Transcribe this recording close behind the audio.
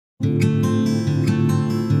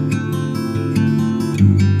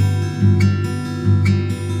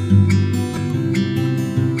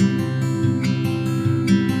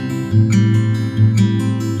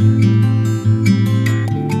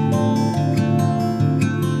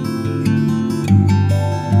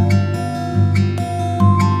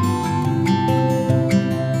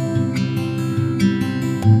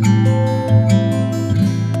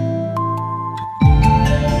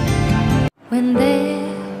When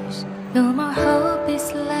there's no more hope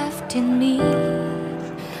is left in me,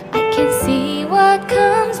 I can see what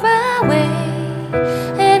comes my way,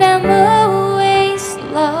 and I'm always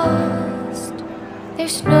lost.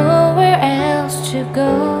 There's nowhere else to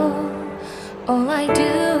go. All I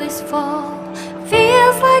do is fall.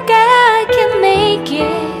 Feels like I can make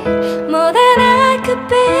it more than I could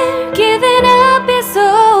bear. Giving up is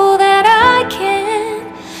all that I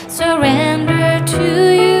can surrender to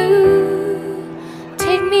you.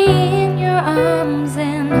 Take me in your arms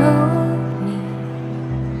and hold me.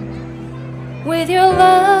 With your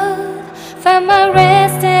love, find my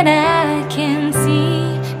rest, and I can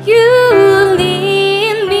see you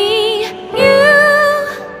lead me.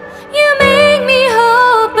 You make me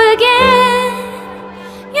hope again.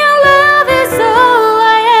 Your love is all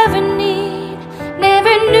I ever need.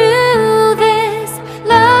 Never knew this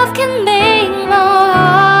love can make my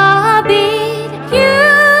heart beat.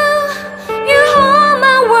 You hold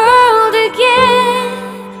my world again.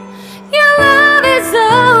 Your love is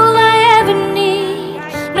all I ever need.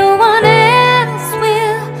 No one else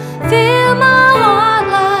will fill my heart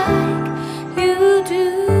like you do.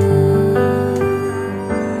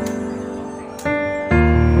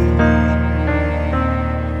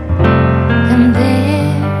 And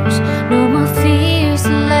there's no more fears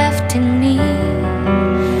left in me.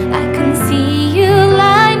 I can see you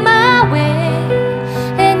light my way,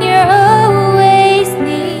 and you're always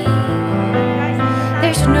near.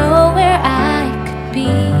 There's nowhere I could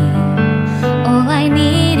be. All I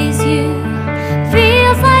need is you.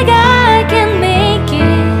 Feels like I can make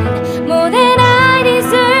it more than I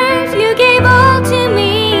deserve. You gave all to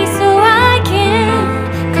me so I can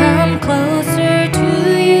come closer to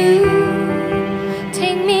you.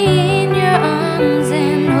 Take me in your arms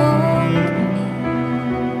and hold me.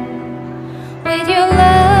 With your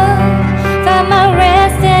love, find my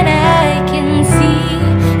rest, and I can see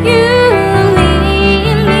you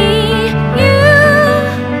lead me.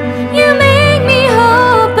 You make me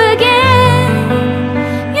hope again.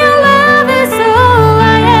 Your love is all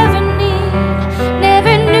I ever need.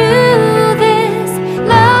 Never knew this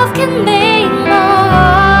love can make my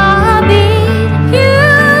heart beat.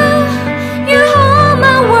 You hold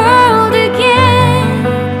my world again.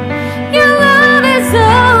 Your love is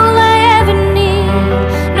all I ever need.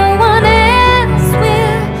 No one else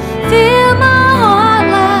will fill my heart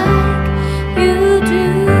like you do.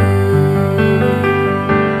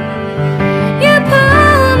 You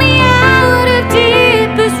pull me out of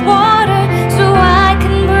deepest water so I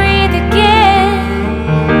can breathe again.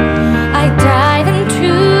 I dive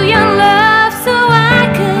into your love so I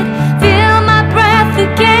could feel my breath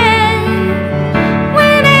again.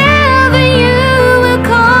 Whenever you will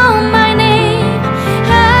call my name,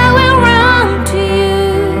 I will run to you.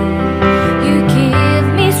 You give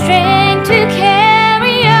me strength to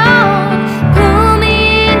carry on. Pull me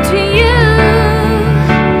into you.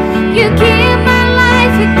 You give my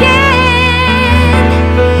life again.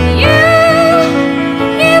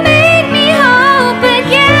 You make me hope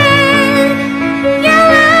again. Your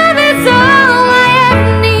love is all I ever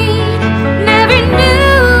need. Never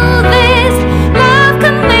knew this love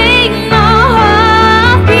could make my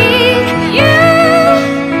heart beat.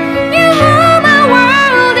 You hold my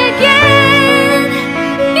world again.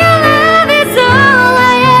 Your love is all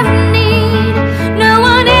I ever need. No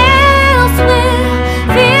one else will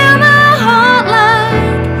fill my heart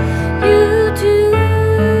like you do.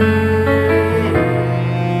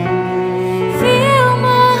 Fill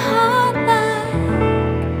my heart like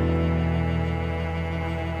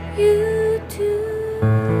you do.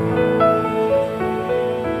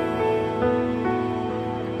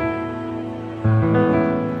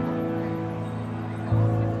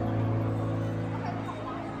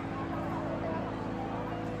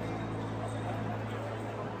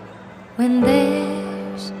 When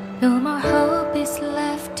there's no more hope is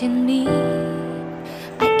left in me,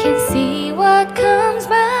 I can see what comes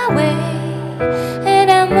my way,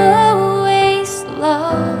 and I'm always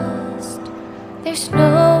lost. There's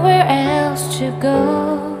nowhere else to go.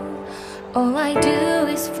 All I do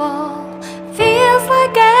is fall. Feels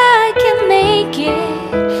like I can make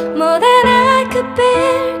it more than I could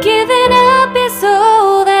bear. Giving up is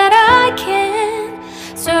all that I can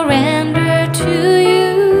surrender to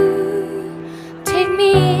you. Take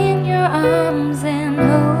me in your arms and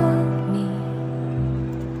hold me.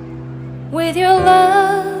 With your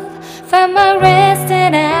love, find my rest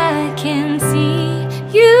and I can see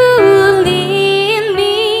you lead me.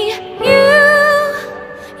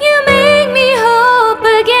 You make me hope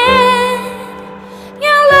again.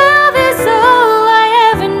 Your love is all I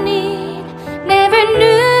ever need. Never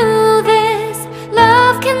knew this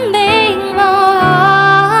love can make my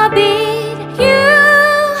heart beat.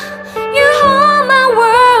 You hold my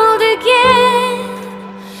world again.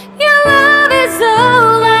 Your love is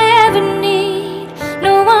all I ever need.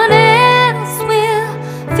 No one else will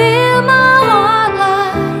fill my heart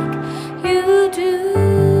like you do.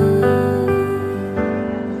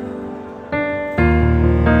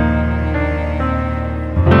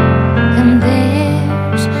 And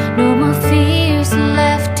there's no more fears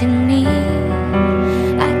left in me.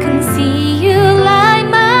 I can see you light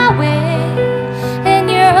my way, and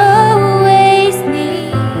you're always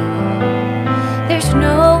near. There's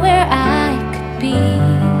nowhere I could be.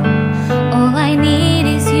 All I need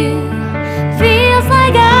is you. Feels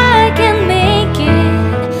like I can make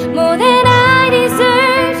it more than I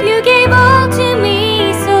deserve. You gave all to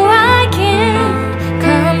me so I can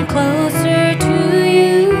come closer to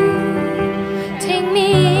you. Take me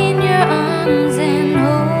in your arms and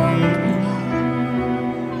hold me.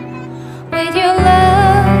 With your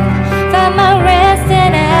love, find my rest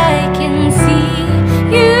and I can see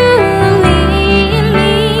you lead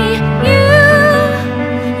me.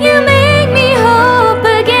 You make me hope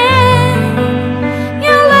again.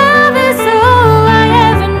 Your love is all I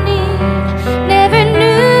ever need. Never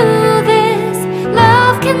knew this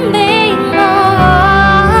love can make my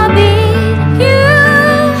heart beat.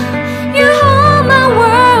 You hold my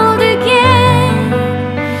world again.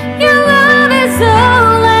 Your love is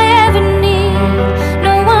all I ever need.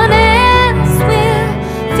 No one else will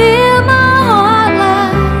fill my heart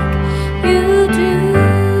like you do.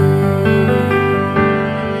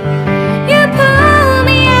 You pull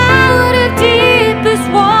me out of deepest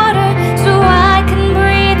water so I can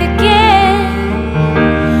breathe again.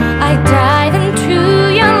 I dive into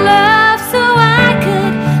your love so I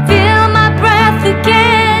could feel my breath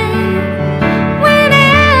again.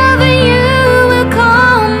 Whenever you will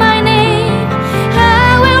call my name, I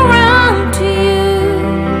will run to you.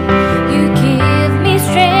 You give me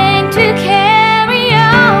strength to carry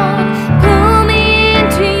on. Pull me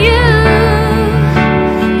into you.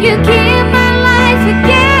 You give my life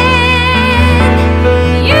again.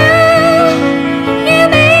 You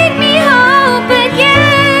make me hope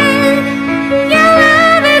again. Your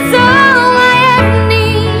love is all I ever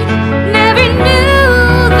need. Never knew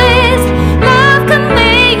this love could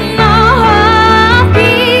make my heart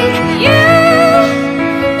beat.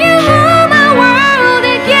 You hold my world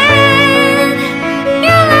again.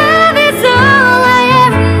 Your love is all I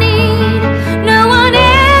ever need. No one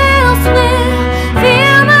else will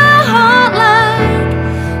fill my heart like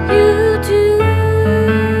you do.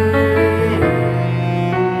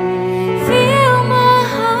 Fill my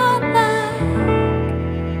heart like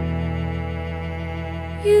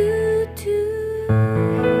you do.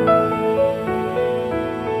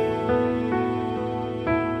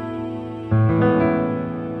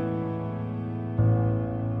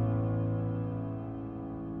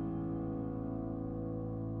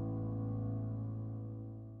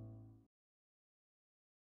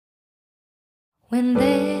 When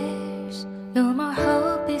there's no more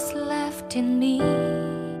hope is left in me,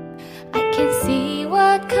 I can see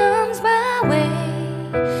what comes my way,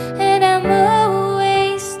 and I'm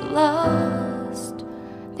always lost.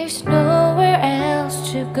 There's nowhere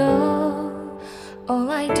else to go.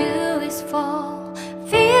 All I do is fall.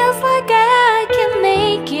 Feels like I can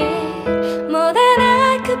make it more than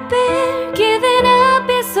I could bear. Giving up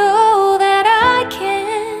is all that I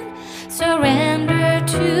can surrender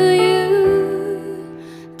to you.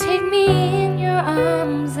 Take me in your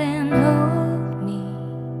arms and hold me.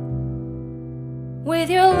 With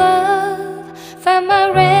your love, find my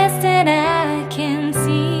rest and I can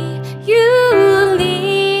see you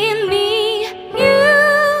lead me.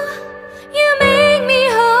 You make me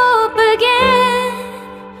hope again.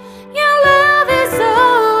 Your love is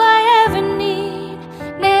all I ever need.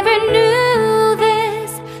 Never knew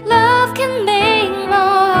this love can make my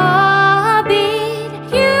heart beat.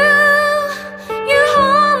 You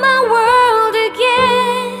hold my world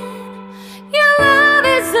again. Your love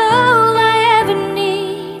is all I ever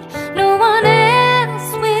need. No one else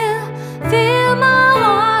will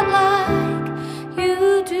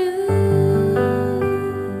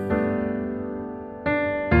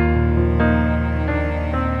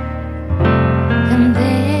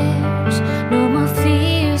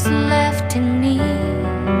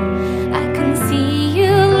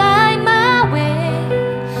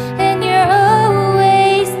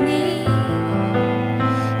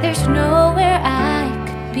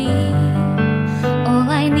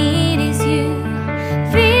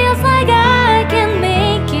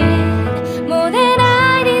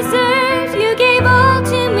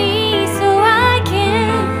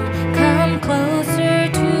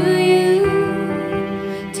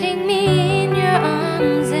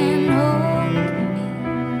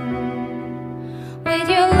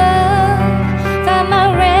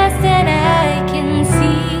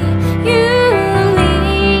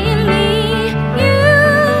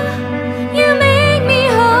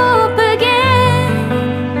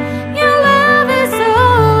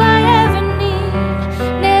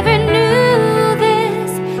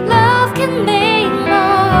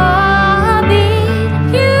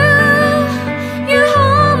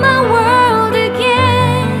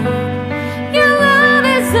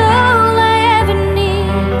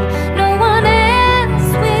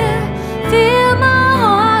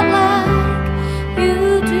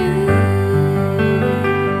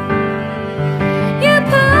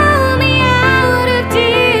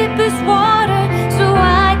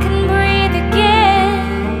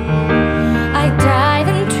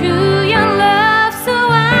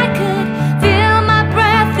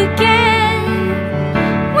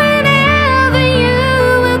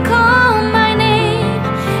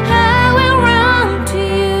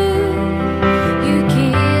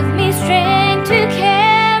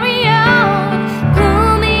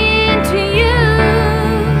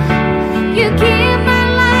keep my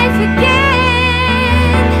life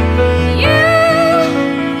again.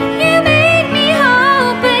 You make me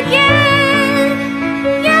hope again.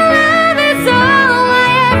 Your love is all I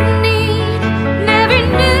ever need. Never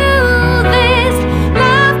knew this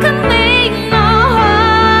love could make my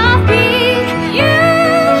heart beat.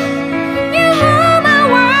 You hold my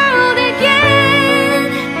world again.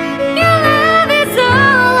 Your love is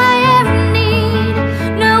all I ever need.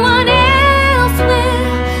 No one else will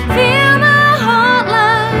fill my heart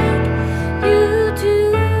like you do.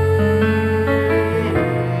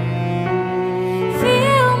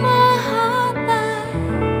 Fill my heart like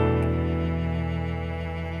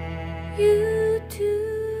you do.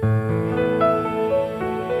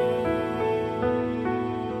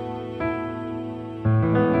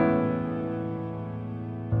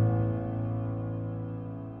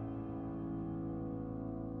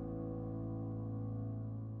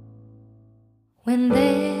 When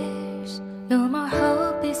there's no more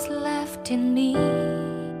hope is left in me,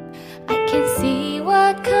 I can see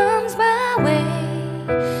what comes my way,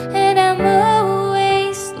 and I'm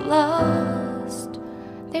always lost.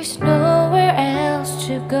 There's nowhere else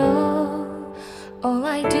to go. All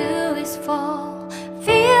I do is fall.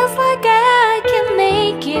 Feels like I can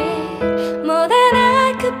make it more than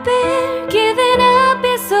I could bear. Giving up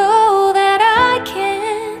is all that I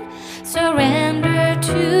can surrender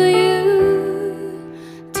to you.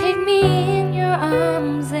 Take me in your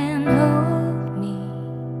arms and hold me.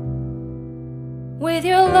 With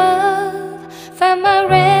your love, find my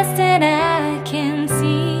rest.